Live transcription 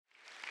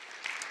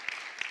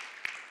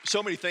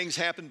So many things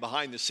happen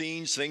behind the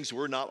scenes, things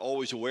we're not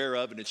always aware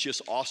of, and it's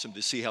just awesome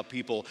to see how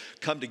people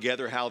come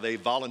together, how they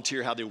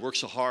volunteer, how they work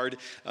so hard,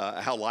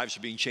 how lives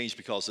are being changed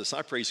because of this.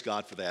 I praise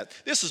God for that.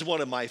 This is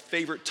one of my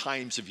favorite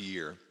times of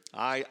year.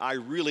 I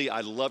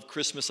love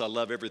Christmas. I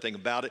love everything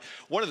about it.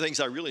 One of the things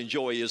I really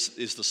enjoy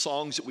is the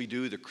songs that we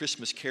do, the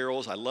Christmas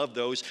carols. I love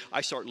those.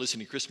 I start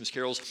listening to Christmas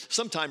carols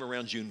sometime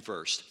around June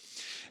 1st.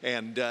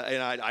 And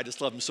I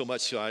just love them so much,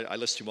 so I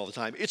listen to them all the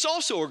time. It's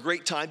also a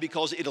great time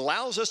because it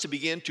allows us to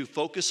begin to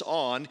focus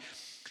on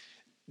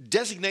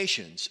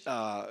designations.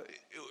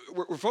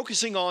 We're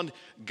focusing on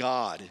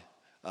God,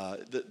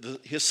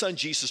 His Son,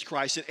 Jesus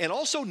Christ, and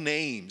also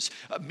names.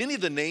 Many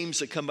of the names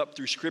that come up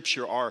through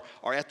Scripture are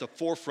at the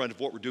forefront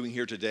of what we're doing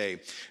here today.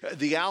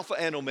 The Alpha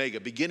and Omega,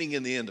 beginning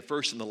and the end, the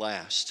first and the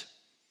last.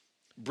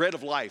 Bread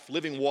of life,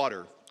 living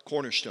water,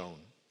 cornerstone.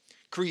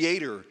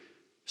 Creator,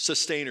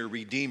 sustainer,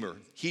 redeemer,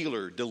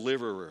 healer,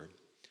 deliverer,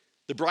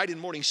 the bright and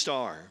morning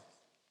star,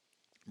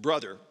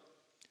 brother,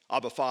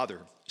 Abba Father,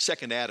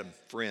 second Adam,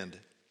 friend,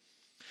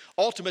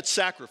 ultimate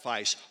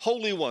sacrifice,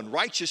 Holy One,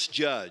 righteous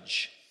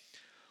judge,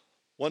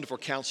 wonderful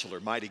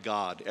counselor, mighty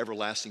God,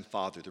 everlasting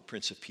Father, the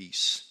Prince of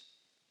Peace,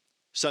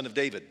 Son of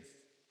David,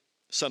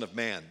 Son of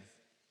Man,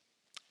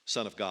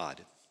 Son of God,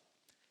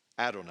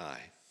 Adonai,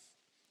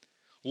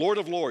 Lord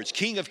of Lords,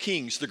 King of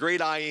Kings, the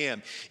great I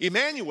am,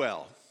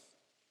 Emmanuel,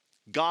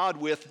 God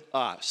with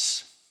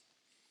us.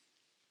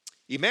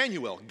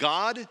 Emmanuel,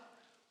 God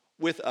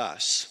with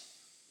us.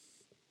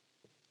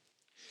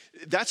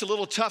 That's a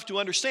little tough to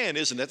understand,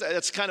 isn't it?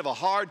 That's kind of a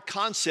hard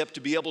concept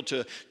to be able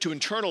to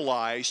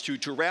internalize,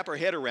 to wrap our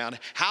head around.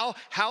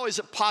 How is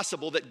it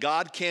possible that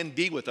God can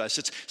be with us?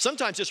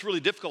 Sometimes it's really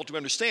difficult to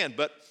understand,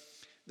 but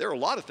there are a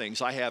lot of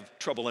things I have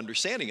trouble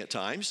understanding at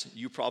times.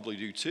 You probably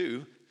do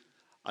too.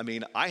 I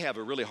mean, I have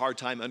a really hard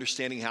time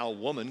understanding how a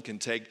woman can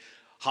take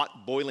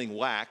hot boiling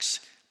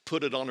wax,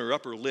 put it on her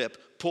upper lip,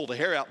 pull the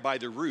hair out by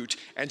the root,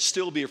 and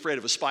still be afraid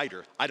of a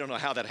spider. I don't know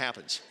how that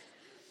happens.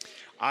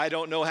 I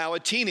don't know how a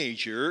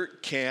teenager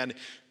can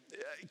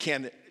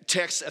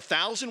text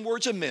 1,000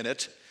 words a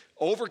minute,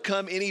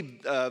 overcome any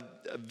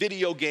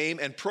video game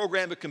and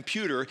program a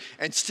computer,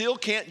 and still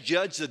can't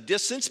judge the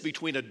distance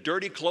between a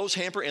dirty clothes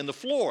hamper and the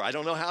floor. I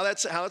don't know how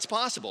that's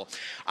possible.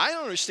 I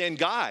don't understand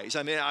guys.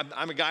 I mean,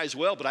 I'm a guy as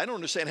well, but I don't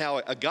understand how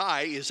a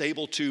guy is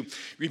able to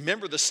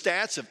remember the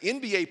stats of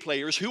NBA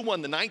players who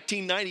won the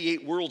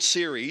 1998 World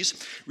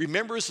Series,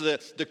 remembers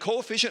the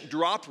coefficient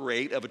drop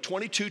rate of a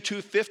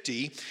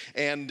 22-250,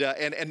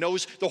 and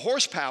knows the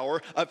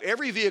horsepower of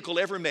every vehicle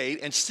ever made,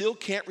 and still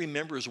can't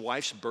remember his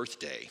wife's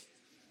birthday.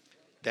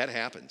 That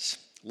happens.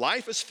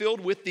 Life is filled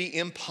with the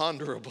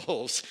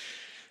imponderables.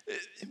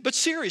 But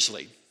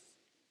seriously,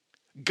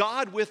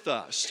 God with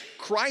us,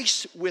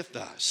 Christ with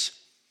us.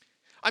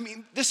 I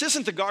mean, this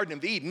isn't the Garden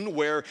of Eden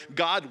where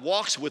God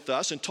walks with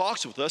us and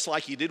talks with us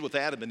like He did with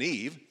Adam and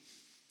Eve.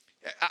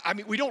 I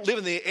mean, we don't live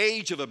in the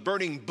age of a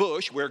burning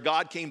bush where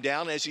God came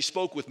down, and as He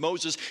spoke with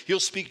Moses, He'll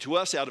speak to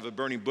us out of a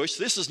burning bush.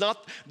 This is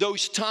not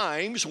those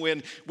times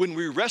when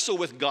we wrestle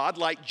with God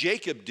like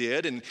Jacob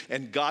did,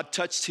 and God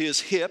touched his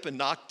hip and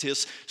knocked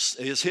his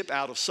hip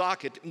out of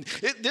socket.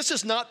 This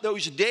is not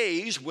those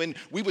days when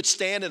we would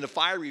stand in a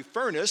fiery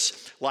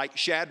furnace like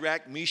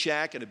Shadrach,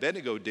 Meshach, and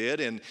Abednego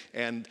did,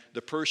 and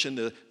the person,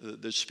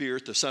 the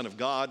Spirit, the Son of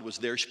God, was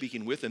there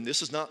speaking with them.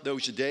 This is not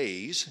those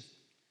days.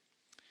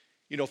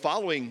 You know,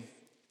 following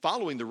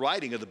the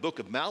writing of the book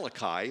of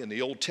Malachi in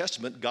the Old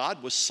Testament,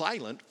 God was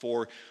silent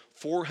for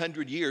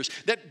 400 years.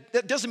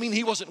 That doesn't mean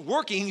He wasn't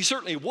working. He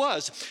certainly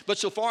was. But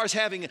so far as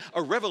having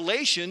a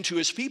revelation to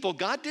His people,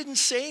 God didn't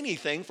say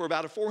anything for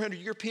about a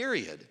 400-year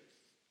period.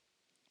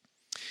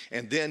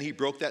 And then He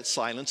broke that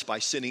silence by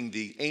sending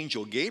the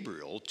angel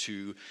Gabriel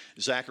to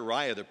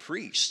Zechariah the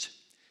priest,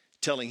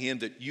 telling him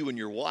that you and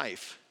your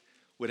wife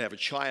would have a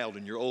child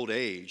in your old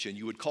age, and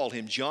you would call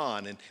him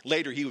John, and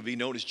later he would be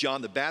known as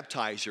John the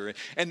Baptizer.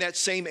 And that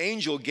same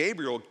angel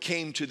Gabriel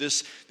came to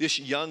this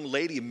young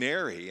lady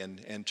Mary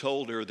and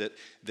told her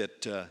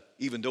that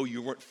even though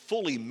you weren't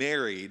fully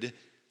married,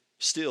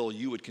 still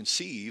you would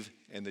conceive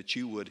and that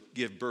you would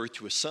give birth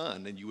to a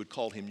son, and you would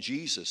call him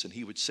Jesus, and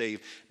he would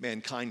save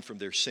mankind from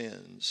their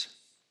sins.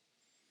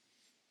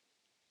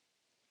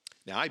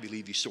 Now, I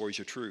believe these stories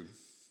are true.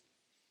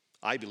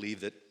 I believe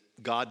that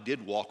God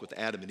did walk with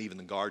Adam and Eve in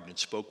the garden and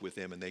spoke with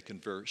them, and they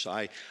conversed.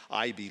 I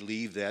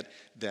believe that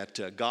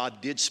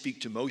God did speak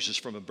to Moses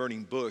from a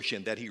burning bush,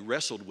 and that He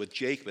wrestled with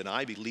Jacob. And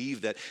I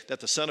believe that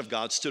the Son of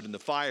God stood in the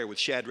fire with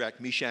Shadrach,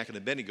 Meshach, and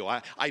Abednego.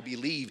 I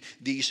believe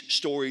these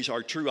stories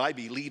are true. I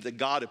believe that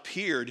God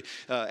appeared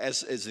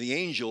as the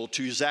angel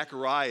to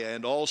Zechariah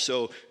and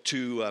also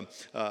to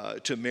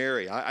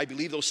Mary. I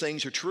believe those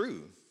things are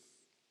true.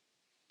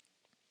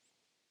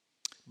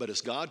 But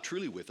is God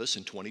truly with us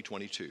in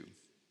 2022?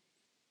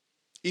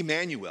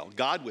 Emmanuel,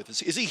 God with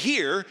us. Is He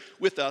here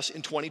with us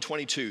in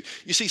 2022?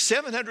 You see,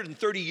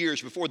 730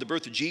 years before the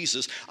birth of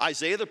Jesus,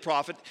 Isaiah the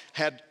prophet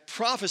had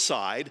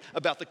prophesied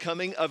about the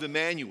coming of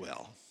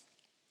Emmanuel.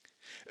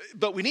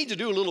 But we need to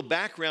do a little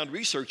background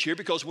research here,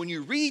 because when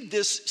you read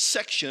this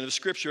section of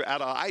Scripture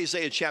out of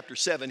Isaiah chapter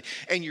 7,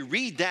 and you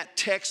read that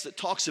text that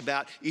talks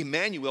about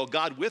Emmanuel,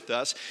 God with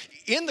us,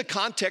 in the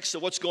context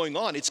of what's going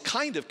on, it's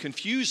kind of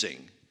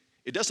confusing.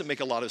 It doesn't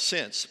make a lot of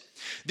sense.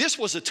 This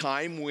was a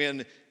time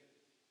when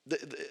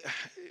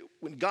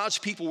God's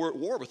people were at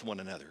war with one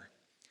another.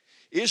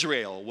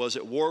 Israel was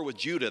at war with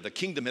Judah. The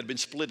kingdom had been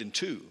split in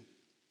two.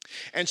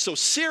 And so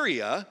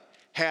Syria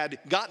had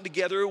gotten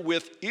together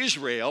with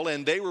Israel,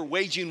 and they were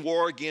waging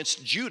war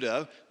against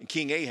Judah, and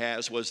King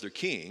Ahaz was their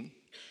king.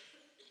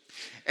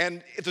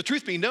 And if the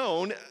truth be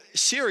known,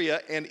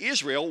 Syria and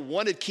Israel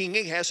wanted King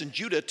Ahaz and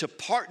Judah to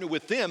partner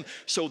with them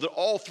so that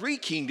all three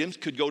kingdoms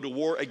could go to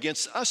war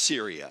against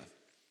Assyria.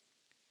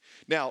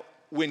 Now,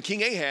 when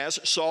King Ahaz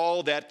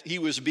saw that he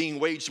was being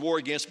waged war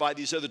against by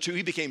these other two,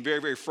 he became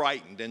very, very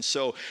frightened. And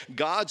so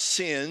God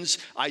sends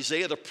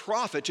Isaiah the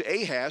prophet to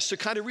Ahaz to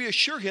kind of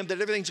reassure him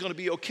that everything's going to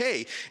be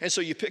okay. And so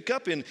you pick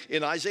up in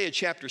Isaiah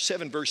chapter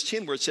 7, verse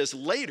 10, where it says,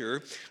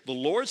 "Later, the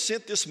Lord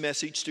sent this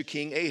message to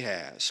King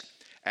Ahaz.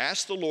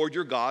 Ask the Lord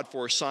your God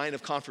for a sign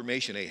of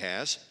confirmation,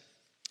 Ahaz.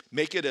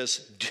 Make it as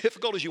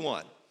difficult as you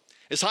want,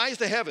 as high as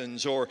the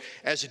heavens or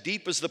as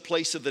deep as the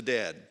place of the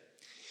dead."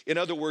 In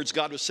other words,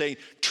 God was saying,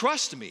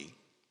 trust me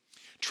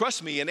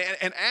and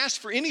ask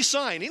for any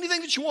sign,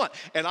 anything that you want,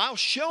 and I'll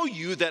show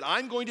you that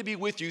I'm going to be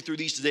with you through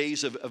these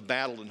days of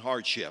battle and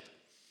hardship.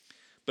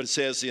 But it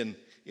says in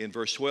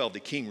verse 12,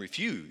 the king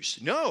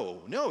refused.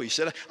 No, he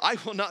said, I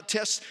will not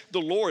test the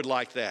Lord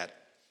like that.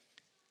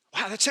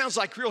 Wow, that sounds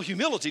like real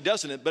humility,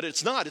 doesn't it? But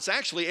it's not. It's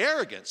actually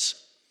arrogance.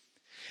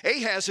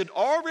 Ahaz had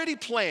already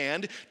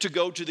planned to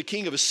go to the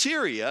king of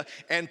Assyria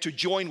and to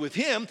join with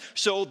him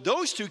so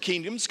those two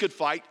kingdoms could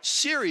fight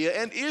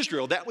Syria and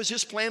Israel. That was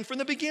his plan from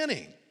the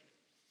beginning.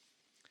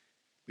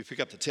 We pick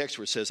up the text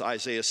where it says,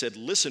 Isaiah said,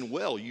 "Listen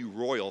well, you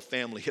royal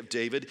family of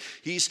David."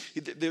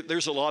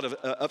 There's a lot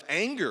of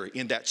anger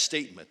in that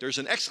statement. There's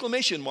an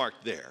exclamation mark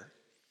there.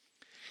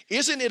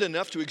 Isn't it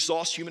enough to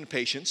exhaust human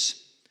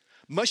patience?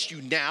 Must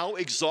you now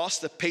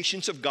exhaust the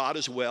patience of God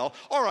as well?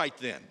 All right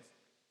then,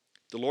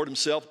 the Lord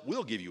himself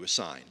will give you a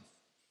sign.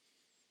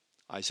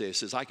 Isaiah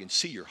says, I can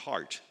see your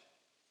heart.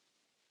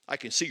 I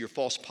can see your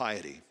false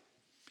piety.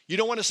 You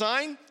don't want a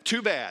sign?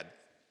 Too bad.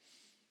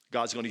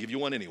 God's going to give you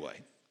one anyway.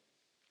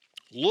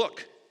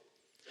 Look,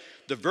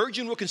 the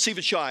virgin will conceive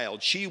a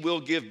child. She will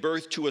give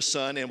birth to a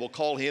son and will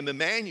call him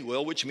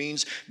Emmanuel, which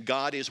means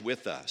God is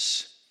with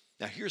us.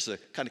 Now here's the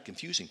kind of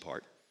confusing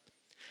part.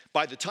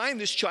 By the time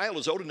this child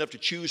is old enough to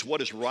choose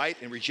what is right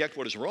and reject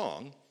what is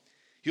wrong,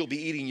 he'll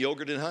be eating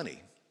yogurt and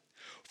honey.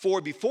 For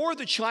before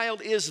the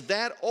child is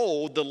that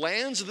old, the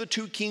lands of the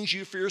two kings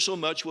you fear so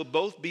much will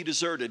both be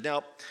deserted.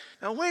 Now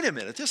wait a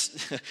minute.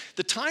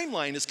 The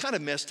timeline is kind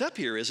of messed up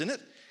here, isn't it?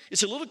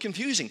 It's a little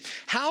confusing.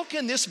 How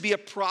can this be a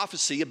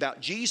prophecy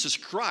about Jesus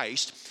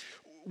Christ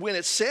when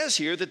it says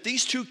here that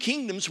these two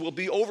kingdoms will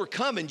be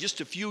overcome in just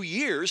a few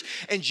years,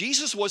 and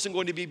Jesus wasn't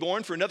going to be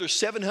born for another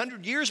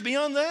 700 years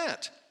beyond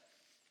that?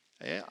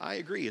 Yeah, I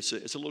agree. It's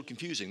a little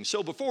confusing.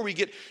 So before we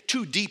get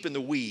too deep in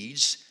the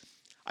weeds,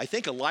 I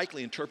think a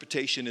likely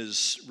interpretation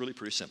is really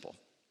pretty simple.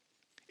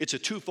 It's a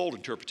twofold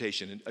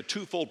interpretation, a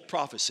twofold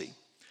prophecy.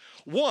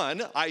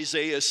 One,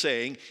 Isaiah is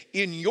saying,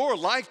 in your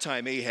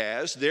lifetime,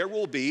 Ahaz, there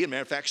will be, as a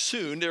matter of fact,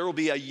 soon, there will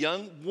be a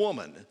young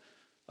woman,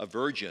 a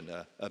virgin,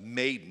 a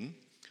maiden,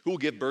 who will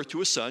give birth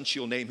to a son.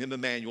 She'll name him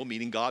Emmanuel,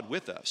 meaning God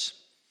with us.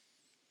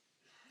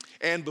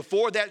 And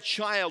before that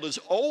child is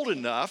old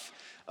enough,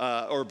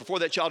 or before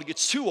that child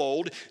gets too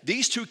old,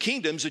 these two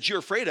kingdoms that you're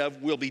afraid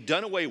of will be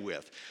done away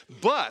with.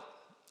 But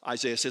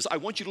Isaiah says, I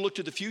want you to look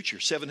to the future,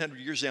 700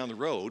 years down the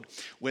road,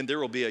 when there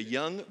will be a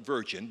young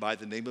virgin by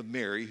the name of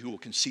Mary who will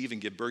conceive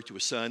and give birth to a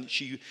son.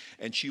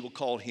 She will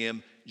call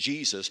him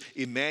Jesus,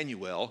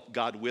 Emmanuel,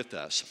 God with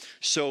us.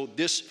 So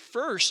this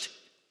first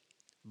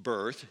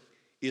birth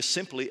is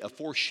simply a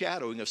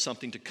foreshadowing of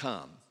something to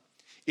come.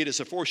 It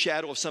is a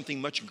foreshadow of something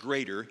much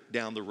greater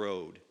down the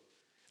road.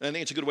 And I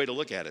think it's a good way to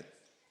look at it.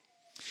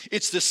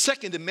 It's the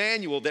second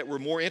Emmanuel that we're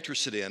more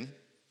interested in.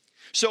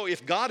 So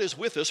if God is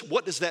with us,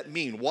 what does that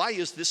mean? Why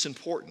is this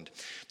important?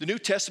 The New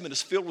Testament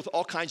is filled with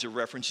all kinds of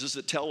references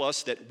that tell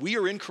us that we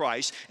are in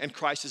Christ and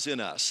Christ is in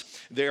us.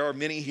 There are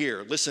many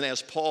here. Listen,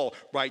 as Paul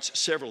writes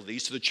several of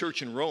these to the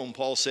church in Rome,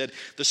 Paul said,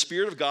 the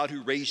Spirit of God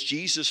who raised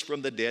Jesus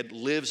from the dead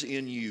lives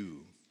in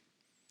you.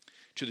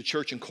 To the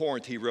church in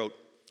Corinth, he wrote,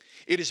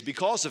 it is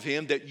because of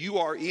him that you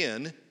are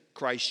in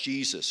Christ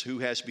Jesus, who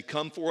has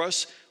become for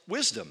us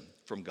wisdom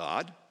from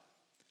God,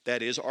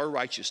 that is our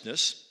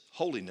righteousness,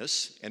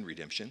 holiness, and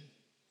redemption.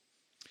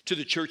 To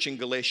the church in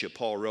Galatia,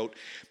 Paul wrote,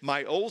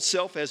 my old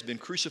self has been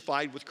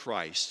crucified with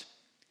Christ.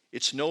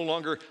 It's no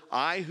longer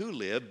I who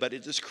live, but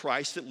it is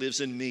Christ that lives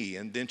in me.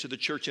 And then to the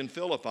church in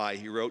Philippi,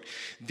 he wrote,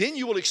 then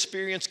you will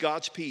experience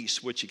God's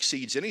peace, which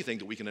exceeds anything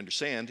that we can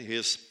understand.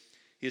 His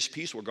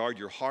peace will guard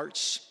your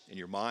hearts and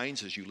your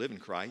minds as you live in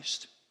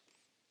Christ.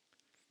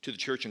 To the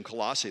church in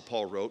Colossae,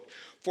 Paul wrote,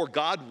 "For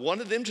God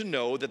wanted them to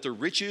know that the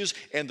riches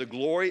and the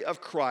glory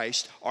of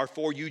Christ are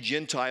for you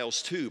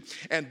Gentiles too.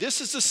 And this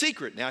is the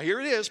secret." Now here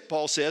it is,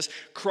 Paul says,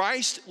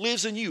 "Christ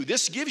lives in you."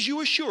 This gives you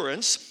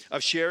assurance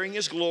of sharing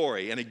his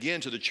glory. And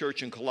again to the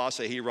church in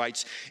Colossae, he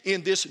writes,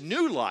 "In this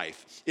new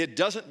life, it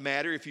doesn't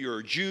matter if you're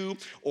a Jew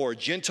or a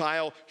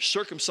Gentile,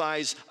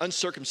 circumcised,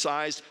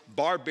 uncircumcised,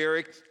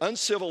 barbaric,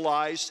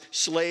 uncivilized,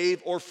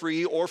 slave or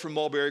free, or from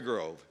Mulberry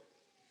Grove."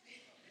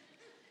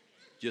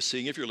 Just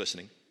seeing if you're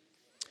listening.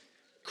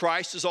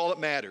 Christ is all that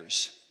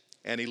matters,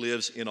 and he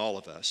lives in all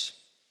of us.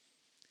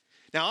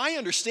 Now, I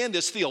understand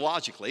this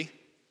theologically.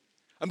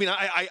 I mean,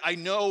 I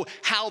know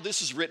how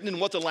this is written and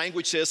what the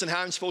language says and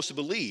how I'm supposed to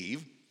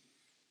believe.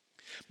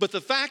 But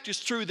the fact is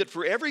true that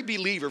for every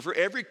believer, for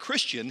every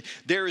Christian,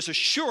 there is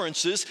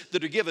assurances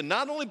that are given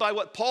not only by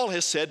what Paul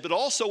has said, but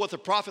also what the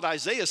prophet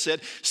Isaiah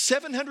said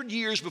 700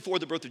 years before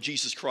the birth of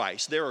Jesus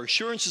Christ. There are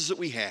assurances that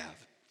we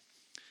have.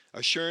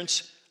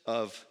 Assurances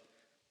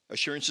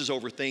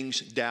over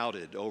things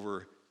doubted,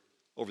 over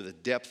the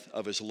depth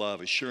of his love,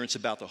 assurance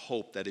about the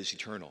hope that is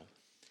eternal.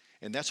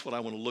 And that's what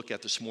I want to look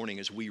at this morning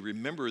as we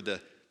remember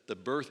the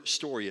birth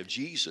story of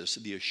Jesus,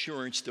 the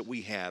assurance that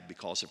we have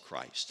because of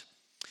Christ.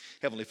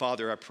 Heavenly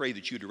Father, I pray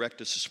that you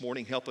direct us this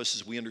morning. Help us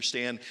as we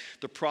understand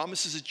the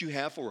promises that you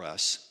have for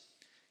us.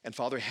 And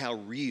Father, how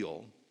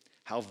real,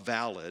 how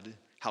valid,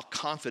 how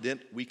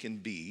confident we can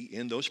be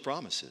in those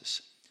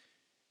promises.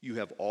 You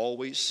have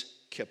always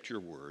kept your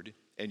word,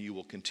 and you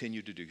will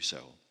continue to do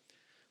so.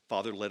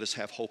 Father, let us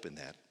have hope in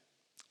that.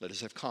 Let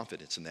us have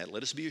confidence in that.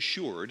 Let us be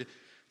assured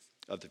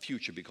of the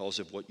future because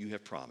of what you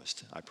have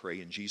promised. I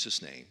pray in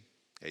Jesus' name,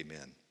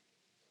 amen.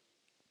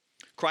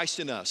 Christ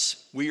in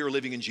us, we are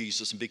living in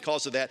Jesus, and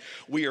because of that,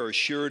 we are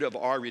assured of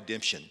our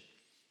redemption.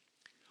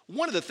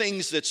 One of the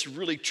things that's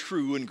really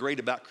true and great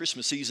about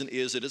Christmas season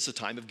is that it's a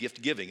time of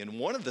gift giving. And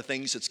one of the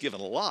things that's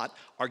given a lot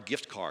are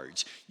gift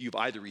cards. You've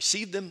either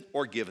received them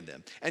or given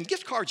them. And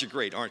gift cards are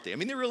great, aren't they? I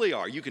mean, they really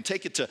are. You can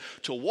take it to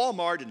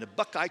Walmart and to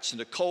Buckeyes and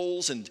to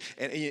Kohl's and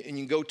you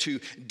can go to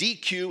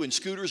DQ and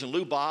Scooters and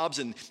Lou Bob's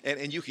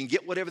and you can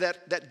get whatever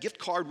that gift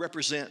card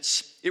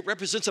represents. It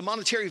represents a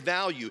monetary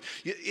value.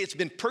 It's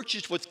been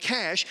purchased with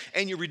cash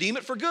and you redeem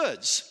it for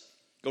goods.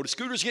 Go to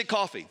Scooters, get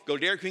coffee. Go to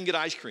Dairy Queen, get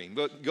ice cream.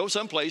 Go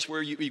someplace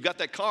where you've got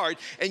that card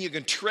and you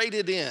can trade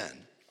it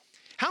in.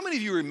 How many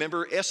of you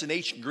remember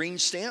S&H green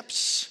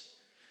stamps?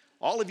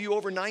 All of you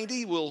over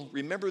 90 will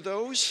remember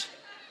those?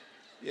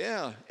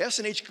 Yeah,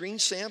 S&H green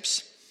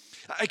stamps.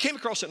 I came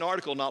across an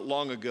article not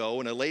long ago,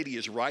 and a lady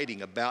is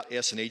writing about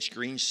S&H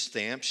green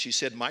stamps. She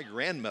said, "My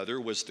grandmother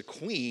was the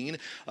queen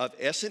of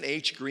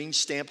S&H green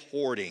stamp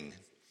hoarding.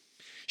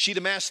 She'd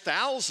amass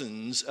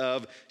thousands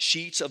of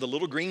sheets of the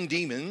little green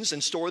demons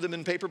and store them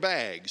in paper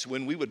bags.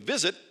 When we would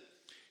visit,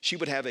 she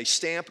would have a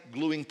stamp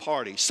gluing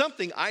party,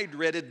 something I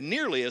dreaded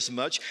nearly as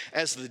much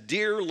as the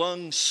deer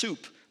lung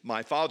soup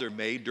my father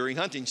made during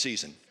hunting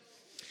season."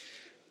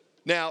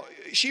 Now,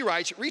 she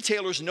writes,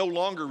 "Retailers no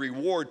longer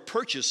reward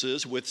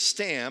purchases with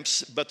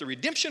stamps, but the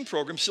redemption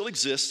program still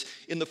exists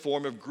in the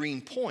form of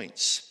green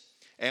points.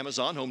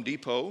 Amazon, Home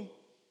Depot,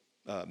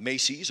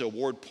 Macy's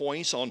award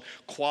points on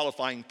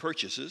qualifying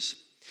purchases.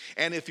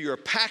 And if you're a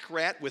pack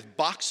rat with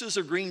boxes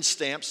of green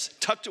stamps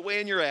tucked away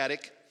in your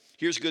attic,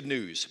 here's good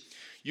news.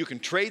 You can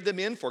trade them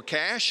in for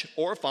cash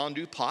or a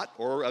fondue pot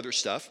or other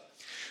stuff.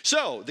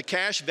 So the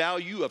cash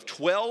value of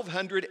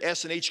 1,200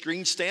 S&H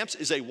green stamps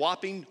is a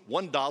whopping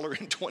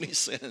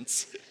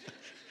 $1.20.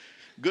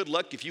 Good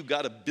luck if you've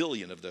got 1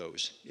 billion of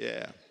those.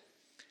 Yeah.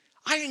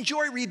 I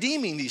enjoy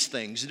redeeming these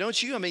things,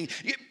 don't you? I mean,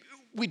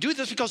 we do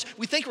this because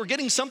we think we're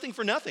getting something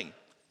for nothing.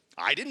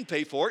 I didn't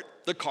pay for it.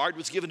 The card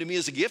was given to me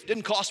as a gift.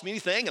 Didn't cost me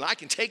anything, and I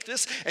can take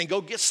this and go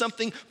get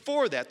something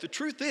for that. The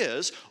truth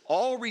is,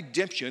 all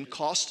redemption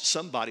costs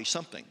somebody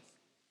something.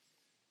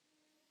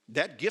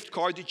 That gift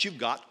card that you've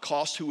got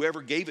cost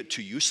whoever gave it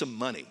to you some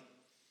money.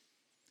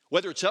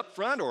 Whether it's up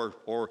front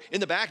or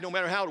in the back, no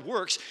matter how it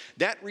works,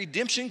 that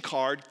redemption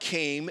card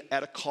came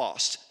at a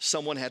cost.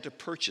 Someone had to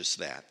purchase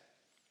that.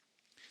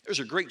 There's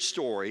a great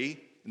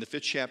story in the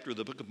 5th chapter of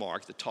the book of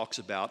Mark that talks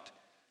about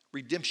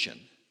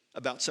redemption,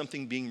 about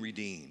something being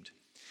redeemed.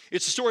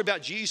 It's a story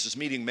about Jesus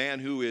meeting a man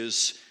who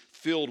is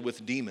filled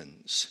with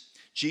demons.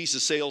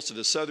 Jesus sails to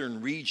the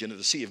southern region of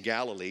the Sea of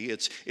Galilee.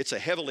 It's a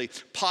heavily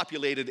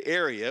populated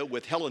area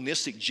with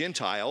Hellenistic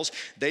Gentiles.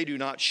 They do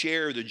not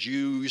share the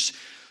Jews'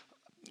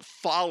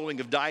 following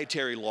of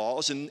dietary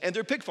laws, and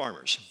they're pig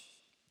farmers.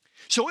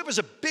 So it was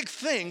a big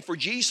thing for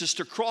Jesus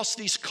to cross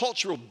these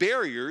cultural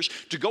barriers,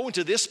 to go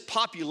into this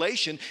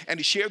population and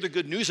to share the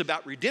good news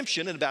about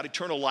redemption and about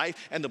eternal life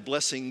and the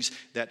blessings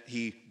that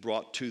he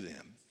brought to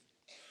them.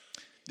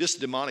 This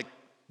demonic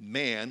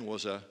man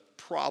was a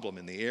problem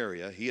in the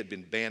area. He had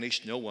been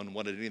banished. No one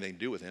wanted anything to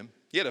do with him.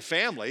 He had a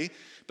family,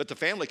 but the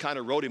family kind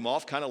of wrote him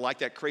off, kind of like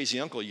that crazy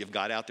uncle you've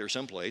got out there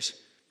someplace.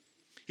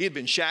 He had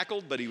been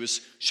shackled, but he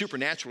was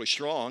supernaturally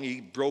strong.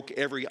 He broke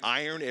every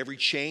iron, every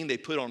chain they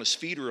put on his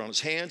feet or on his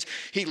hands.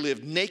 He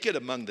lived naked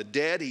among the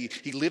dead.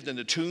 He lived in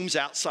the tombs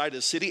outside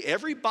the city.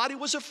 Everybody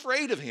was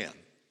afraid of him.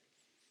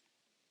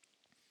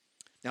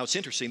 Now, it's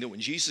interesting that when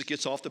Jesus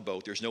gets off the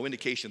boat, there's no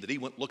indication that he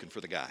went looking for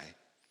the guy.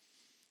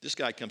 This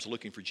guy comes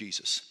looking for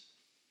Jesus.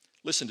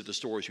 Listen to the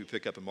stories we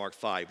pick up in Mark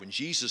 5. When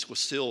Jesus was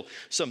still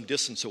some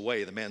distance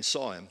away, the man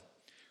saw him,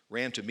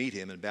 ran to meet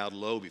him, and bowed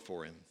low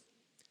before him.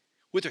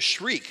 With a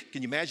shriek,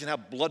 can you imagine how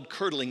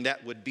blood-curdling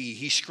that would be?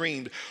 He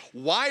screamed,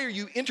 "Why are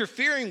you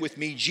interfering with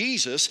me,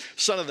 Jesus,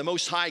 Son of the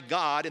Most High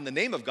God? In the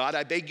name of God,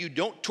 I beg you,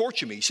 don't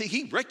torture me." See,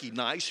 he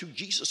recognized who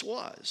Jesus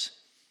was.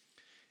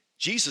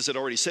 Jesus had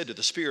already said to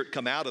the spirit,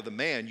 "Come out of the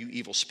man, you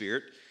evil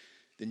spirit."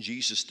 Then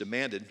Jesus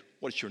demanded,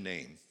 "What's your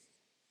name?"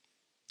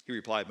 He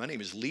replied, "My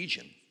name is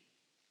Legion.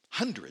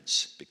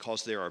 Hundreds,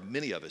 because there are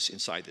many of us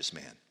inside this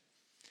man."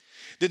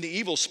 Then the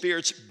evil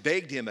spirits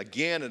begged him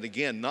again and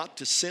again not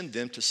to send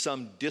them to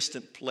some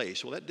distant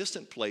place. Well, that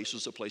distant place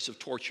was a place of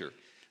torture.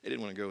 They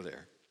didn't want to go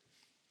there.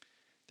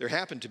 There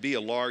happened to be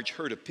a large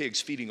herd of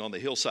pigs feeding on the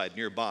hillside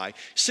nearby.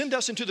 "Send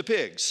us into the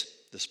pigs,"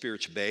 the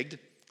spirits begged.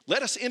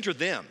 "Let us enter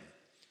them."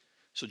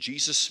 So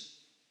Jesus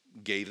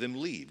gave them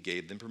leave,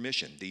 gave them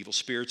permission. The evil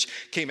spirits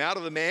came out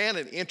of the man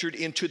and entered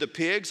into the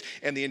pigs,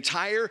 and the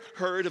entire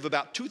herd of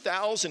about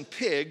 2,000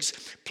 pigs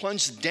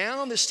plunged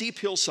down the steep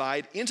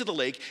hillside into the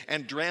lake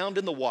and drowned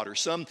in the water.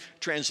 Some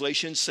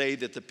translations say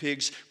that the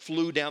pigs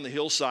flew down the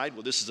hillside.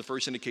 Well, this is the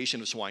first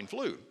indication of swine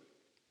flu.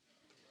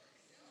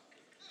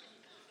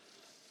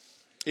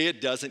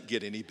 It doesn't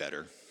get any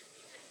better.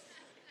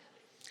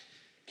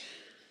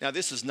 Now,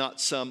 this is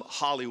not some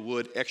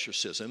Hollywood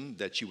exorcism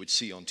that you would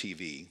see on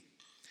TV.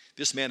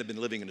 This man had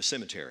been living in a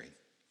cemetery.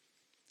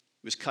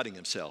 He was cutting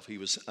himself. He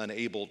was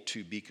unable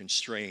to be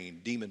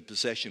constrained. Demon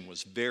possession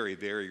was very,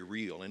 very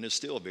real and is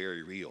still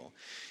very real.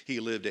 He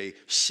lived a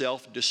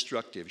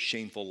self-destructive,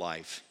 shameful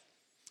life.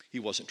 He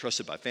wasn't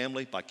trusted by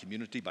family, by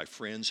community, by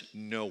friends,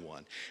 no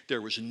one.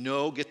 There was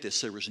no, get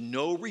this, there was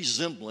no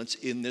resemblance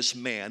in this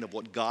man of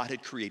what God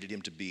had created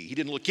him to be. He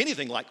didn't look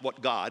anything like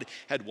what God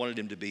had wanted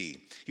him to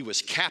be. He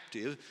was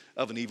captive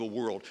of an evil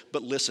world.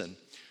 But listen,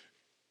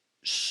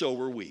 so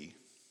were we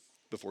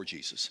before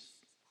Jesus.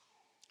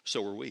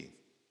 So were we.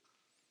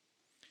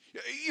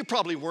 You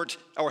probably weren't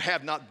or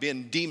have not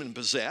been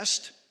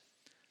demon-possessed,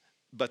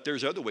 but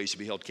there's other ways to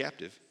be held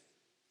captive.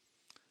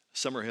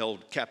 Some are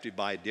held captive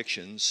by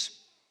addictions.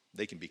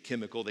 They can be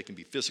chemical, they can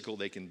be physical,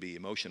 they can be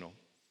emotional.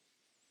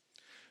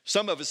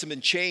 Some of us have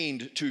been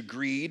chained to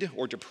greed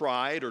or to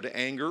pride or to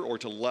anger or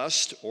to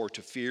lust or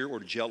to fear or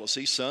to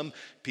jealousy. Some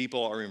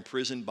people are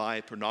imprisoned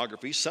by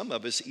pornography. Some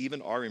of us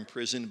even are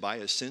imprisoned by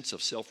a sense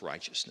of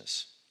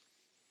self-righteousness.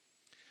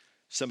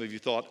 Some of you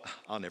thought,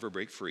 "I'll never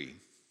break free.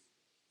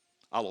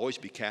 I'll always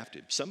be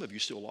captive." Some of you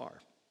still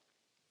are.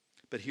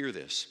 But hear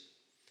this.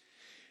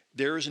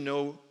 There is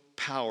no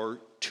power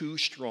too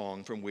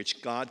strong from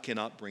which God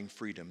cannot bring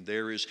freedom.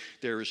 There is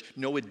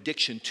no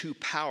addiction too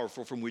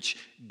powerful from which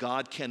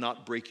God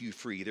cannot break you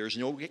free. There is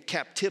no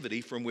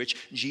captivity from which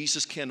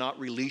Jesus cannot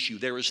release you.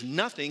 There is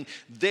nothing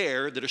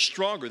there that is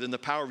stronger than the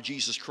power of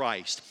Jesus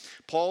Christ.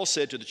 Paul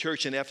said to the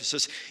church in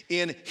Ephesus,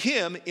 "In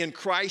him, in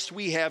Christ,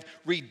 we have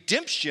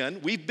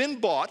redemption." We've been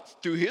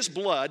bought through his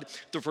blood,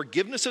 the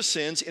forgiveness of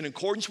sins in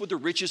accordance with the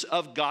riches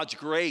of God's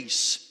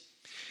grace.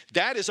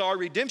 That is our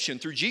redemption.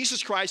 Through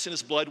Jesus Christ and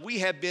his blood, we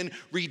have been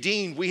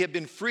redeemed. We have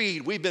been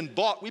freed. We've been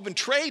bought. We've been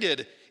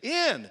traded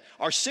in.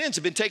 Our sins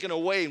have been taken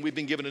away and we've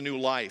been given a new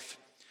life.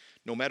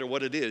 No matter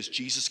what it is,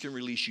 Jesus can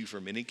release you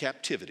from any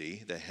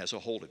captivity that has a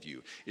hold of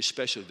you,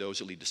 especially those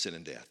that lead to sin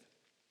and death.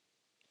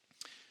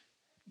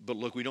 But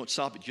look, we don't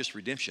stop at just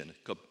redemption,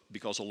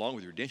 because along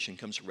with redemption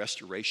comes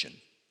restoration.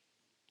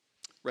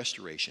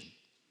 Restoration.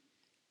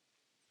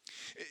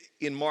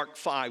 In Mark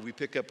 5, we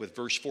pick up with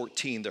verse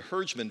 14. The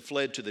herdsmen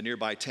fled to the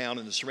nearby town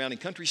and the surrounding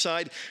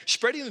countryside,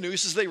 spreading the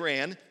news as they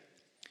ran.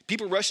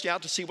 People rushed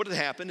out to see what had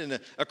happened, and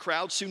a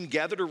crowd soon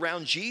gathered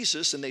around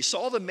Jesus, and they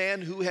saw the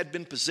man who had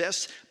been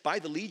possessed by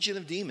the legion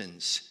of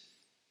demons.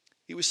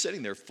 He was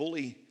sitting there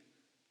fully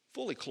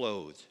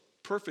clothed,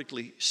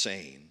 perfectly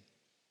sane.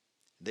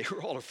 They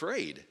were all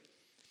afraid.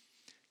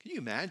 Can you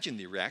imagine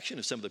the reaction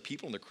of some of the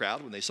people in the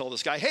crowd when they saw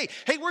this guy?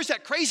 Hey, where's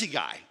that crazy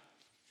guy?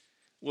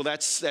 Well,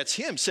 that's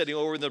him sitting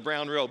over in the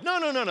brown robe. No.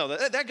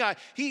 That guy,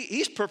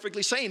 he's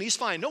perfectly sane. He's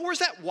fine. No, where's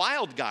that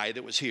wild guy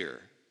that was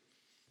here?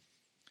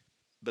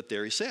 But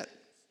there he sat,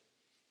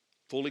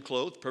 fully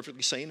clothed,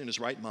 perfectly sane in his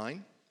right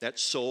mind. That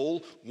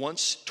soul,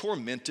 once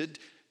tormented,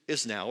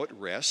 is now at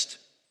rest.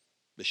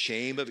 The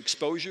shame of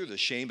exposure, the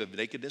shame of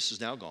nakedness is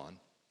now gone.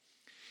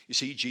 You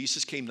see,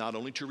 Jesus came not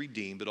only to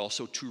redeem, but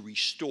also to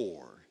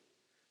restore,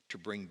 to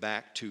bring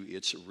back to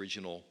its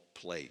original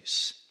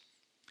place.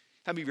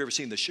 How many of you have ever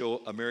seen the show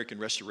American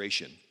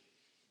Restoration?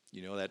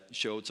 You know that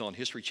show, it's on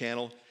History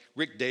Channel.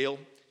 Rick Dale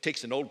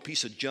takes an old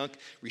piece of junk,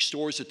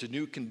 restores it to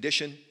new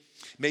condition.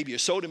 Maybe a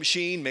soda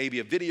machine, maybe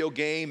a video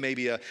game,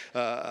 maybe a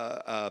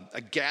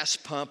gas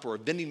pump or a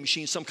vending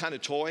machine, some kind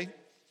of toy.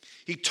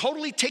 He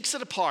totally takes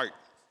it apart,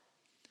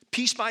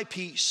 piece by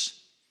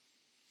piece,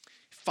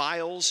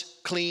 files,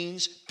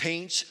 cleans,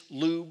 paints,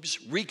 lubes,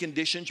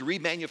 reconditions,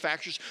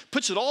 remanufactures,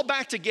 puts it all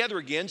back together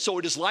again so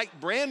it is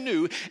like brand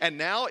new, and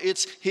now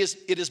it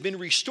has been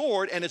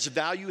restored and its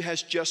value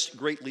has just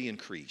greatly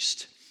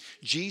increased.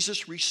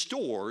 Jesus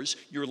restores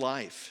your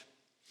life.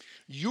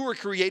 You are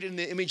created in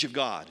the image of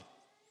God,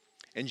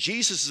 and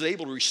Jesus is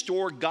able to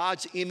restore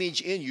God's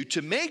image in you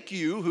to make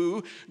you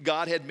who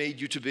God had made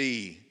you to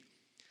be.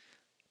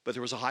 But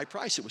there was a high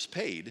price that was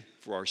paid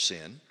for our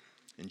sin,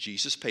 and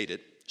Jesus paid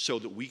it so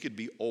that we could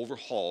be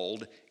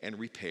overhauled and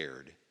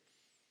repaired.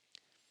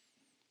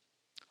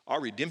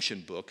 Our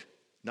redemption book,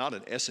 not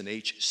an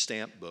S&H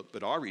stamp book,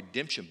 but our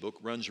redemption book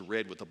runs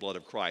red with the blood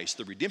of Christ.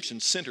 The redemption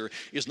center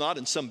is not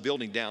in some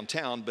building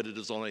downtown, but it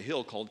is on a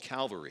hill called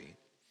Calvary.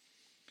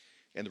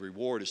 And the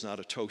reward is not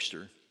a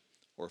toaster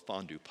or a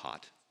fondue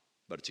pot,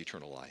 but it's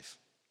eternal life.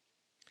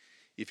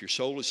 If your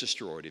soul is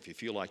destroyed, if you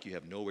feel like you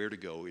have nowhere to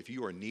go, if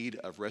you are in need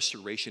of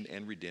restoration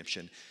and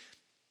redemption,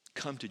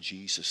 come to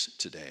Jesus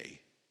today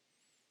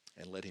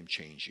and let him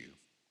change you.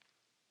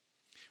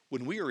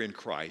 When we are in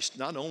Christ,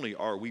 not only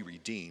are we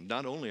redeemed,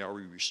 not only are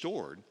we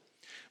restored,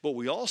 but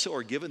we also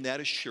are given that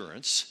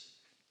assurance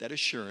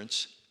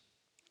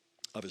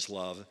of his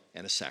love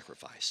and his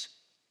sacrifice.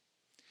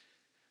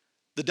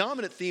 The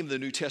dominant theme of the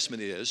New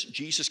Testament is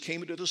Jesus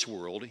came into this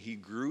world, he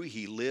grew,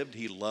 he lived,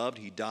 he loved,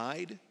 he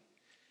died,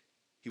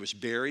 he was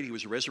buried, he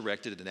was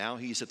resurrected, and now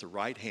he's at the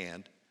right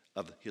hand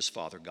of his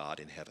Father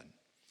God in heaven.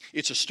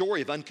 It's a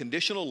story of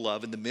unconditional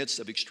love in the midst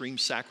of extreme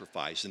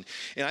sacrifice. And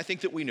I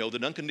think that we know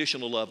that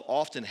unconditional love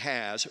often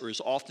has or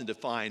is often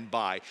defined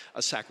by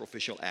a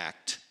sacrificial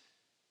act.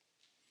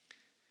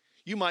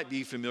 You might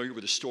be familiar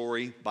with a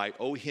story by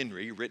O.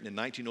 Henry written in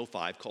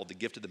 1905 called The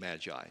Gift of the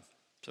Magi.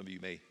 Some of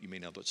you may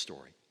know that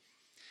story.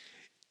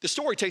 The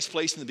story takes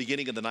place in the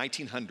beginning of the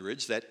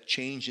 1900s, that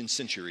change in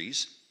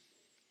centuries.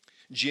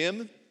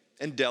 Jim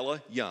and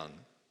Della Young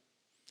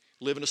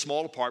live in a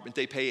small apartment.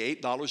 They pay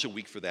 $8 a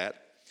week for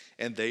that.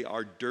 And they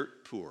are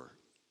dirt poor.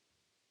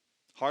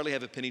 Hardly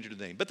have a penny to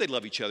their name, but they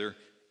love each other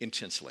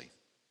intensely.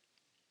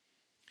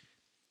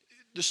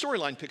 The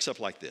storyline picks up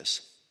like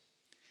this.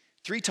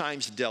 3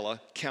 times Della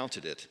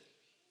counted it,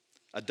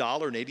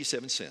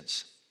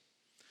 $1.87.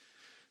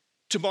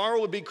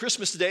 Tomorrow would be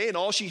Christmas Day, and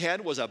all she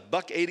had was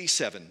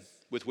 $1.87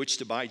 with which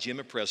to buy Jim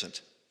a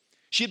present.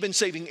 She had been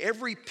saving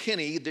every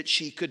penny that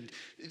she could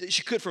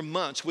for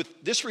months.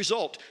 With this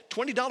result,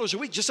 $20 a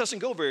week just doesn't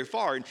go very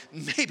far. And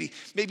maybe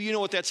you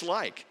know what that's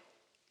like.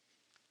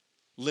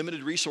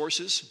 Limited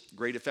resources,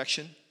 great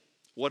affection.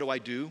 What do I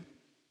do?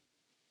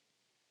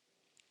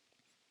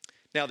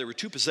 Now, there were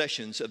 2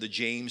 possessions of the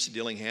James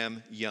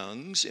Dillingham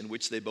Youngs in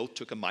which they both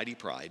took a mighty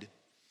pride.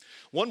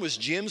 One was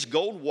Jim's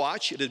gold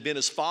watch. It had been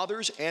his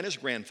father's and his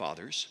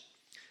grandfather's.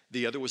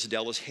 The other was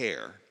Della's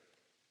hair.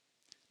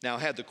 Now,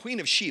 had the Queen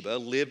of Sheba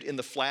lived in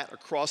the flat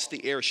across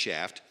the air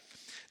shaft,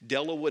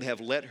 Della would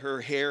have let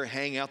her hair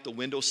hang out the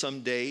window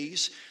some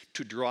days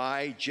to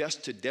dry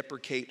just to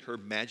deprecate Her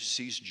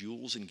Majesty's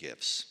jewels and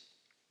gifts.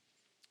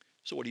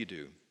 So what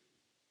do?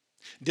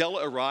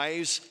 Della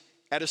arrives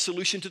at a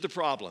solution to the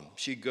problem.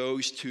 She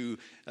goes to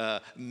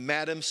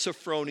Madame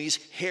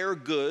Sofroni's hair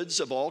goods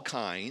of all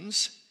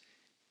kinds,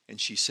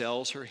 and she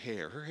sells her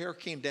hair. Her hair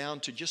came down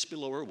to just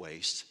below her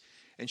waist,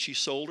 and she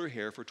sold her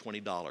hair for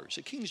 $20,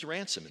 a king's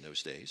ransom in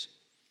those days.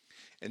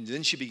 And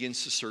then she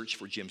begins to search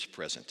for Jim's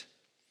present.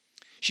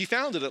 She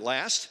found it at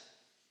last.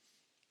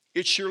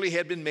 It surely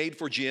had been made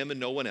for Jim and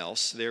no one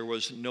else. There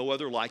was no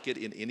other like it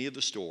in any of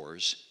the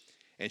stores,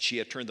 and she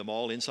had turned them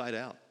all inside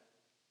out.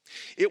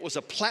 It was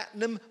a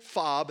platinum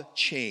fob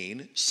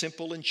chain,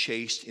 simple and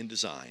chaste in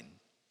design,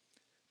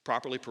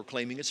 properly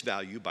proclaiming its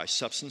value by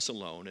substance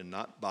alone and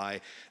not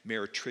by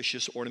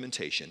meretricious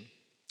ornamentation.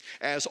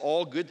 As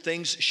all good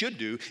things should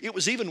do, it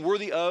was even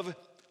worthy of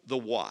the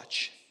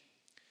watch.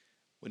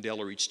 When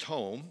Della reached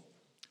home,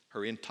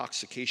 her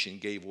intoxication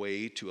gave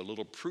way to a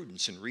little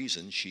prudence and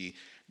reason. She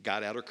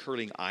got out her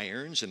curling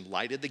irons and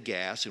lighted the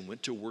gas and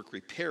went to work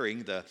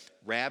repairing the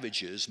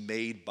ravages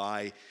made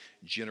by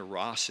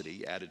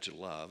generosity added to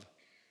love,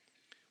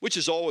 which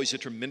is always a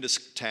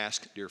tremendous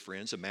task, dear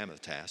friends, a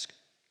mammoth task.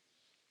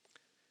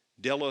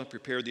 Della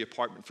prepared the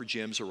apartment for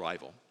Jim's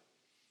arrival.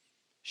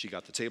 She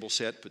got the table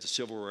set, put the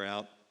silverware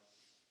out,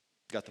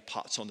 got the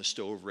pots on the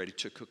stove ready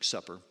to cook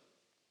supper,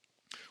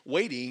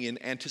 waiting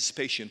in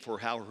anticipation for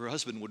how her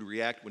husband would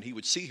react when he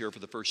would see her for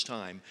the first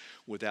time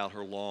without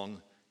her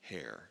long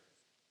hair.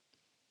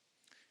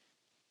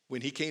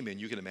 When he came in,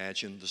 you can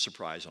imagine the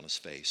surprise on his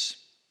face.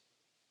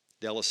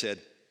 Della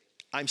said,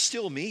 "I'm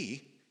still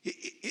me.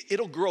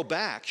 It'll grow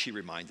back," she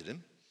reminded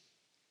him.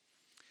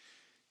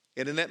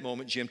 And in that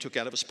moment, Jim took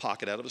out of his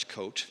pocket, out of his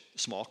coat, a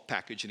small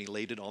package, and he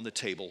laid it on the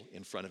table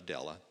in front of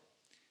Della,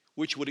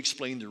 which would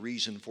explain the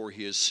reason for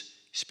his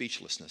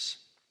speechlessness.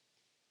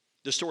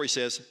 The story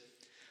says,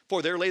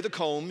 "For there lay the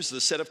combs,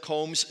 the set of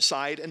combs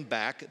side and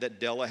back that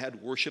Della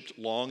had worshipped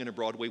long in a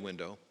Broadway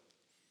window.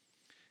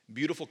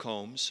 Beautiful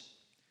combs,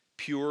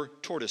 pure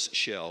tortoise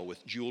shell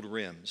with jeweled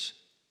rims.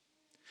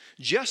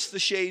 Just the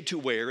shade to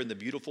wear in the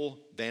beautiful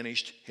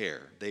vanished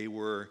hair. They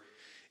were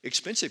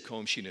Expensive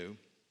combs, she knew,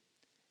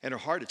 and her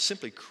heart had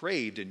simply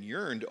craved and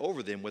yearned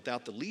over them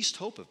without the least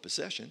hope of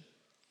possession.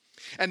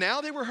 And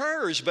now they were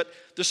hers, but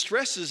the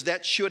stresses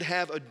that should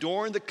have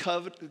adorned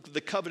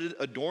the coveted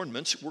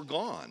adornments were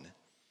gone.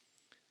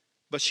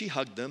 But she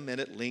hugged them, and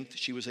at length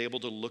she was able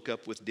to look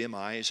up with dim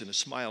eyes and a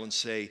smile and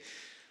say,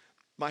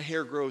 "My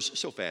hair grows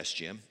so fast,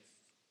 Jim."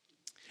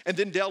 And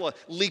then Della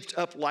leaped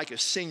up like a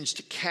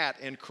singed cat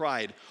and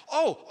cried,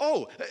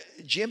 Oh!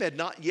 Jim had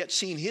not yet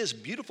seen his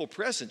beautiful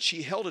present.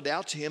 She held it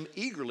out to him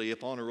eagerly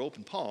upon her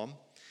open palm.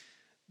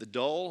 The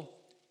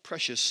dull,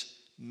 precious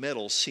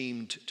metal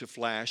seemed to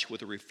flash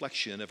with a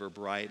reflection of her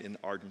bright and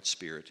ardent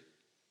spirit.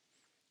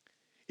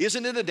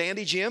 "Isn't it a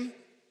dandy, Jim?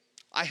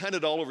 I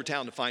hunted all over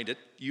town to find it.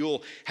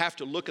 You'll have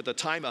to look at the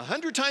time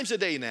 100 times a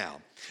day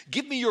now.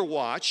 Give me your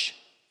watch.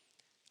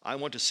 I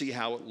want to see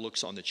how it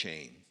looks on the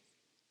chain."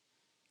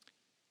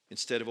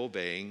 Instead of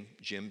obeying,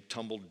 Jim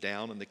tumbled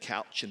down on the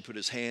couch and put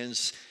his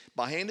hands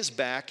behind his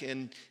back,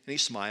 and he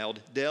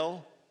smiled.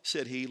 "Dell,"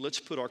 said he, "let's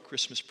put our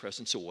Christmas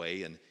presents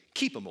away and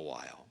keep them a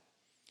while.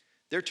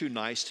 They're too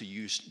nice to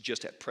use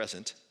just at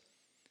present.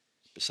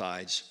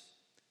 Besides,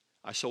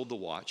 I sold the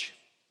watch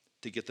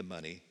to get the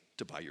money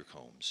to buy your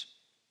combs."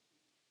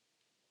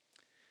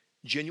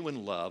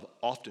 Genuine love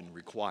often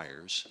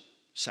requires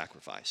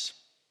sacrifice.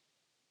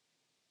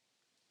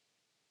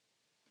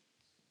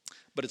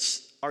 But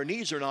our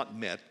needs are not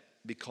met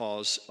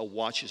because a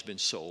watch has been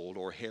sold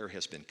or hair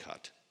has been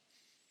cut.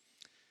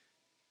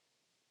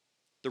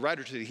 The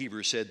writer to the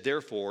Hebrews said,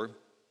 "Therefore,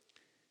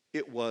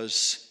 it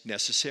was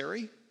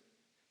necessary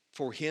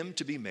for him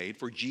to be made,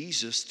 for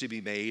Jesus to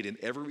be made in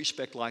every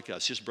respect like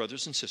us, his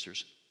brothers and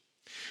sisters,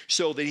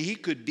 so that he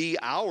could be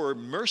our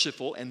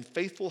merciful and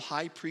faithful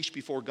high priest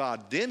before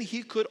God. Then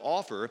he could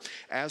offer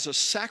as a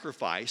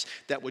sacrifice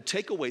that would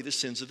take away the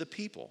sins of the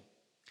people."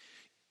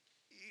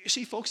 You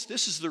see, folks,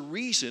 this is the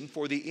reason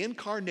for the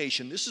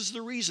incarnation. This is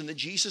the reason that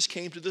Jesus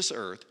came to this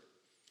earth,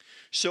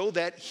 so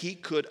that he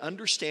could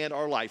understand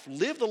our life,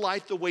 live the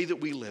life the way that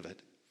we live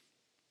it.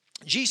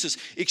 Jesus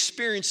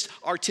experienced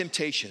our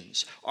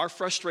temptations, our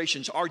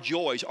frustrations, our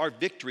joys, our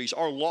victories,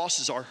 our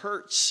losses, our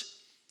hurts.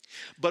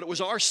 But it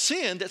was our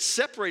sin that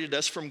separated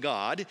us from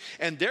God,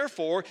 and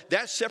therefore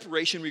that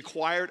separation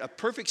required a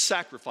perfect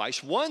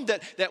sacrifice, one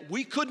that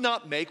we could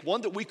not make,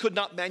 one that we could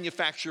not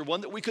manufacture, one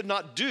that we could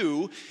not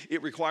do.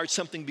 It required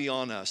something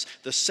beyond us.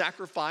 The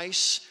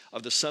sacrifice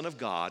of the Son of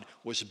God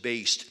was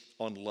based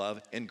on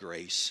love and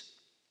grace.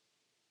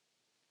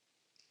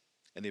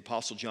 And the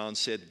Apostle John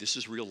said, this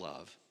is real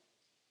love.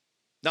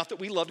 Not that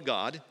we loved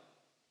God,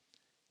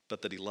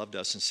 but that he loved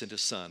us and sent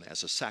his Son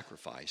as a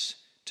sacrifice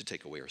to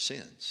take away our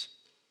sins.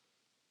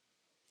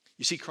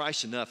 You see,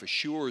 Christ enough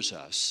assures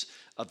us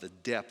of the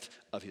depth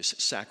of his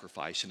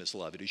sacrifice and his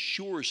love. It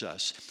assures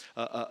us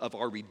of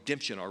our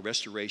redemption, our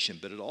restoration,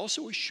 but it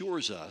also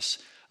assures us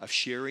of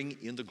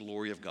sharing in the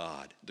glory of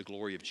God, the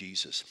glory of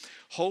Jesus.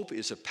 Hope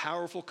is a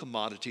powerful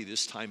commodity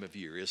this time of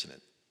year, isn't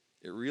it?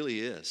 It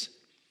really is.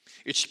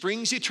 It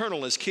springs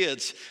eternal as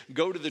kids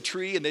go to the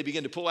tree and they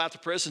begin to pull out the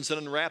presents and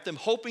unwrap them,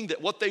 hoping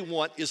that what they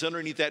want is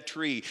underneath that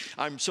tree.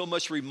 I'm so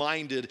much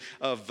reminded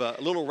of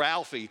little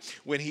Ralphie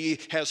when he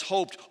has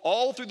hoped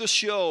all through the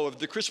show of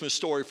the Christmas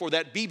Story for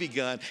that BB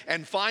gun.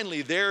 And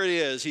finally, there it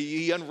is.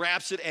 He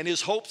unwraps it and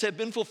his hopes have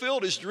been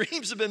fulfilled. His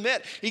dreams have been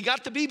met. He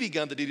got the BB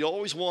gun that he'd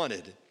always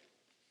wanted.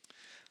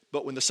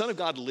 But when the Son of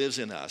God lives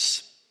in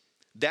us,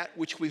 that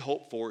which we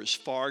hope for is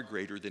far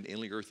greater than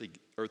any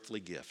earthly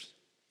gift.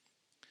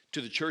 To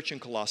the church in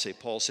Colossae,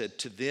 Paul said,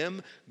 to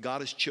them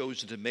God has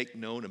chosen to make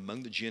known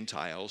among the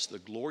Gentiles the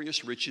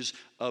glorious riches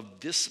of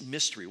this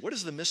mystery. What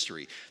is the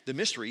mystery? The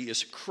mystery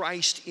is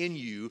Christ in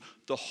you,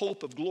 the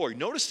hope of glory.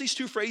 Notice these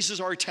two phrases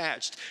are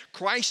attached.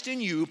 Christ in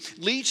you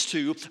leads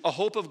to a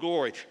hope of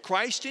glory.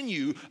 Christ in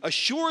you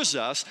assures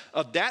us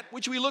of that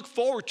which we look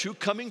forward to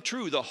coming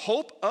true, the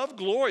hope of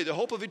glory, the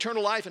hope of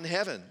eternal life in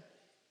heaven.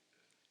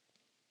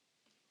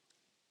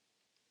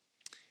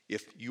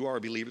 If you are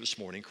a believer this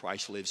morning,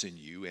 Christ lives in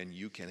you, and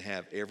you can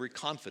have every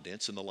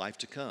confidence in the life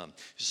to come.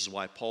 This is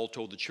why Paul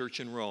told the church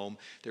in Rome,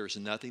 there is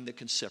nothing that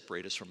can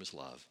separate us from his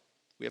love.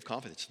 We have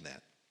confidence in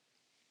that.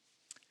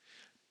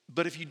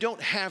 But if you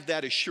don't have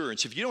that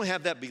assurance, if you don't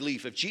have that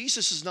belief, if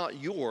Jesus is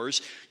not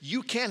yours,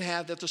 you can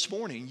have that this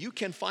morning. You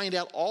can find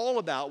out all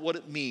about what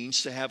it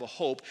means to have a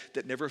hope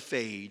that never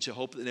fades, a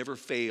hope that never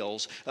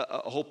fails,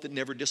 a hope that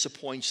never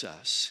disappoints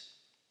us.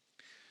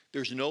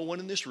 There's no one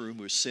in this room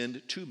who has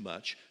sinned too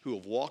much, who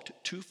have walked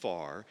too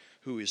far,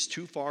 who is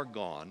too far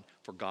gone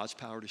for God's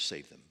power to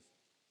save them.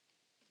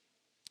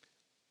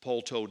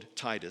 Paul told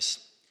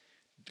Titus,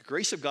 the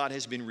grace of God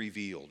has been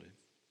revealed.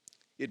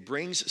 It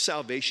brings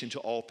salvation to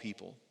all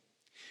people.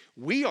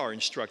 We are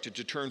instructed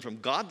to turn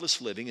from godless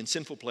living and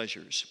sinful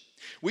pleasures.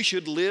 We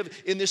should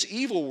live in this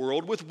evil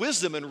world with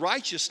wisdom and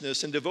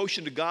righteousness and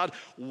devotion to God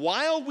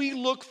while we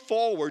look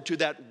forward to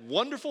that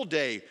wonderful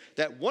day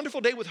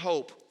with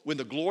hope when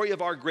the glory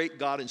of our great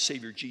God and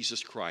Savior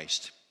Jesus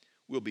Christ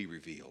will be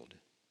revealed.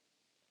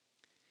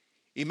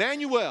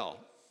 Emmanuel,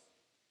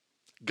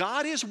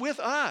 God is with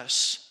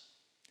us.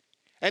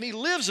 And he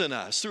lives in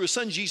us through his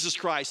son, Jesus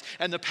Christ,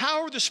 and the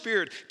power of the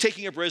Spirit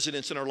taking up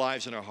residence in our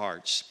lives and our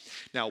hearts.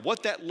 Now,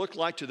 what that looked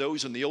like to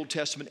those in the Old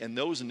Testament and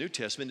those in the New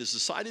Testament is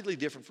decidedly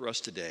different for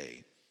us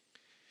today.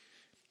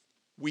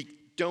 We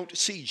don't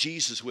see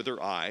Jesus with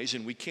our eyes,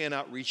 and we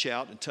cannot reach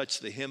out and touch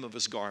the hem of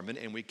his garment,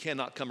 and we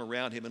cannot come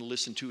around him and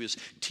listen to his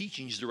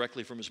teachings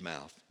directly from his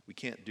mouth. We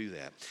can't do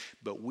that.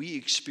 But we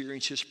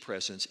experience his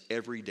presence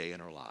every day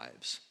in our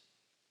lives.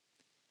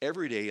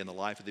 Every day in the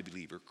life of the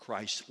believer,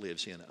 Christ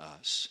lives in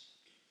us.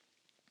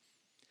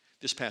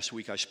 This past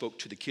week, I spoke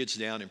to the kids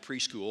down in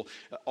preschool.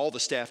 All the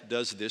staff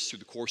does this through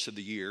the course of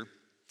the year.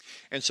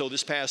 And so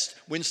this past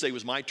Wednesday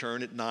was my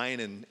turn at 9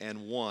 and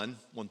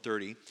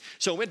 1:30.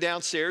 So I went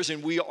downstairs,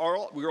 and we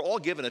were all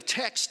given a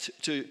text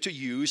to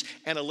use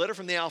and a letter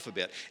from the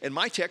alphabet. And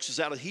my text was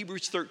out of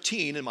Hebrews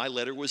 13, and my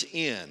letter was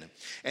N.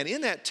 And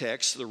in that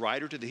text, the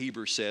writer to the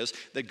Hebrews says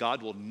that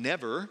God will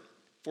never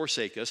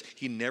forsake us.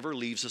 He never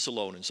leaves us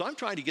alone. And so I'm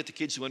trying to get the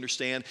kids to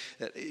understand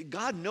that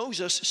God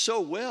knows us so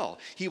well.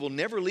 He will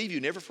never leave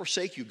you, never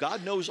forsake you.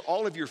 God knows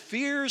all of your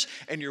fears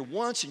and your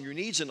wants and your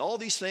needs and all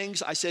these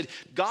things. I said,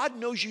 God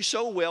knows you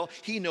so well.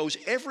 He knows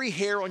every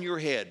hair on your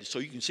head. So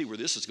you can see where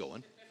this is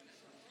going.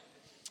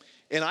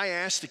 And I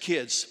asked the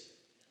kids,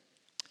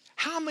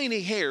 how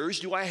many hairs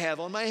do I have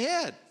on my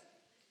head?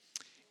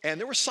 And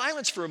there was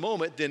silence for a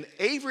moment. Then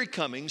Avery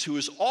Cummings, who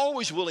is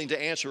always willing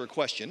to answer a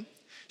question,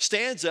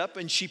 stands up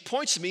and she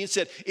points to me and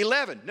said,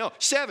 11, no,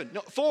 7,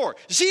 no, 4,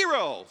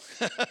 0.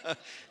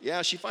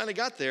 Yeah, she finally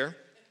got there.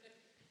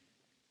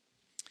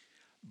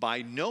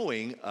 By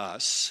knowing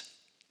us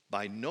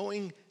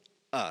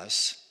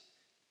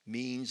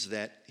means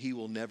that he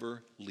will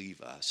never leave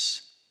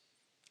us.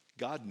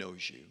 God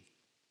knows you.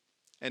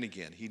 And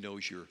again, he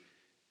knows your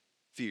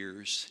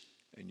fears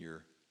and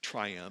your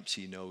triumphs.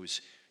 He knows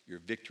your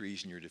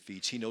victories and your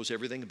defeats. He knows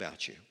everything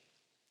about you.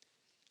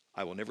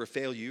 I will never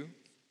fail you.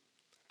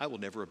 I will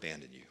never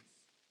abandon you.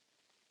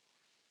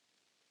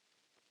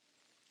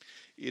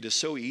 It is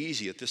so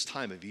easy at this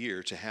time of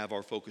year to have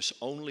our focus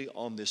only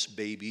on this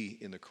baby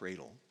in the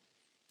cradle.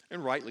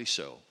 And rightly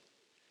so,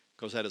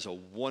 because that is a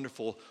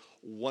wonderful,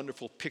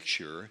 wonderful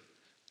picture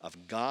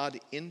of God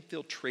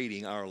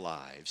infiltrating our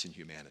lives in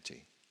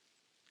humanity.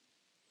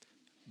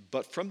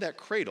 But from that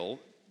cradle,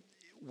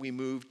 we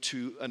move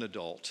to an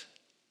adult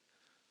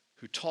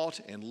who taught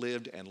and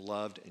lived and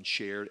loved and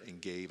shared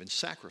and gave and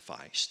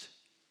sacrificed,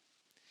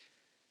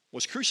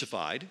 was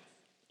crucified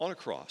on a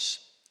cross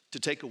to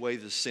take away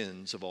the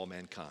sins of all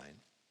mankind.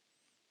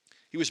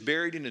 He was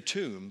buried in a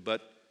tomb,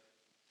 but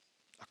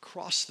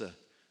across the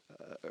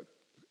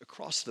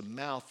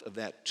mouth of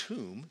that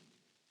tomb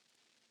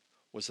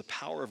was the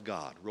power of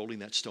God rolling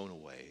that stone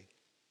away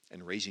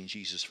and raising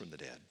Jesus from the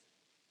dead.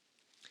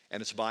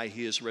 And it's by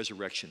his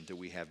resurrection that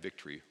we have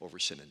victory over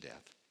sin and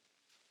death.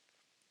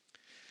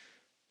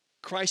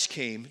 Christ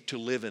came to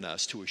live in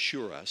us, to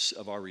assure us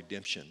of our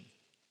redemption,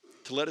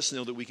 to let us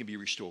know that we can be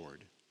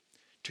restored,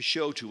 to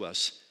show to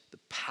us the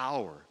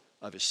power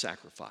of his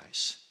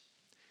sacrifice,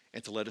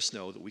 and to let us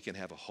know that we can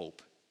have a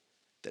hope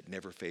that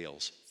never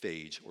fails,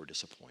 fades, or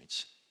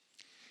disappoints.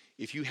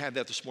 If you have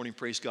that this morning,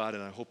 praise God,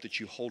 and I hope that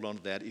you hold on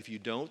to that. If you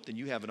don't, then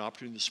you have an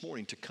opportunity this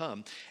morning to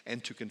come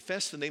and to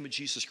confess the name of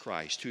Jesus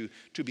Christ, to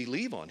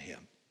believe on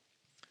him,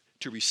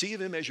 to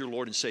receive him as your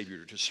Lord and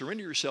Savior, to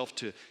surrender yourself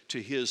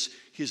to his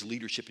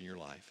leadership in your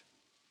life,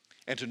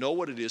 and to know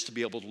what it is to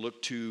be able to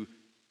look to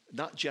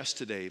not just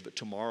today, but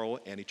tomorrow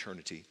and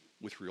eternity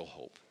with real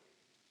hope.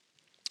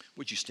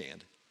 Would you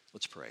stand?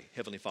 Let's pray.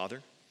 Heavenly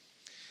Father,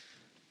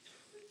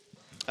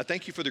 I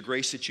thank you for the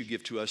grace that you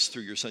give to us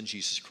through your Son,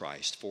 Jesus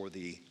Christ, for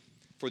the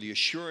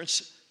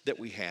assurance that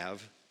we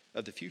have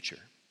of the future.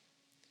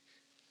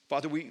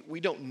 Father, we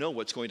don't know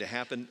what's going to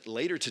happen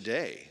later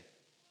today,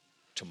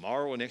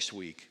 tomorrow, or next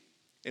week,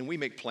 and we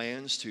make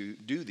plans to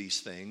do these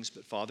things,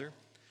 but Father,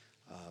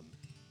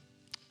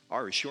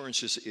 our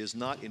assurance is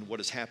not in what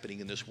is happening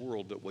in this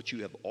world, but what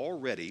you have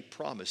already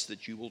promised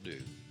that you will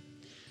do.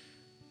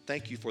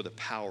 Thank you for the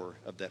power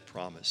of that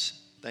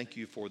promise. Thank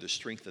you for the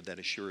strength of that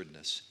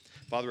assuredness.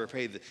 Father, I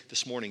pray that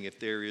this morning, if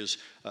there is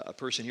a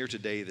person here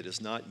today that has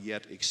not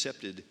yet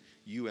accepted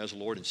you as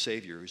Lord and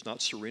Savior, who's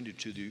not surrendered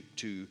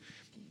to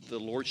the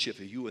lordship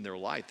of you in their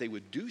life, they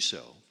would do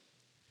so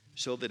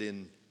that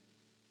in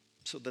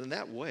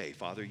that way,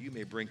 Father, you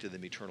may bring to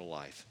them eternal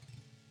life.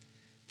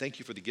 Thank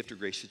you for the gift of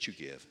grace that you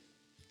give.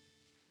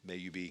 May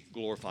you be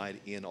glorified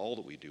in all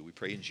that we do. We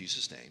pray in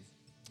Jesus' name.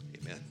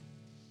 Amen.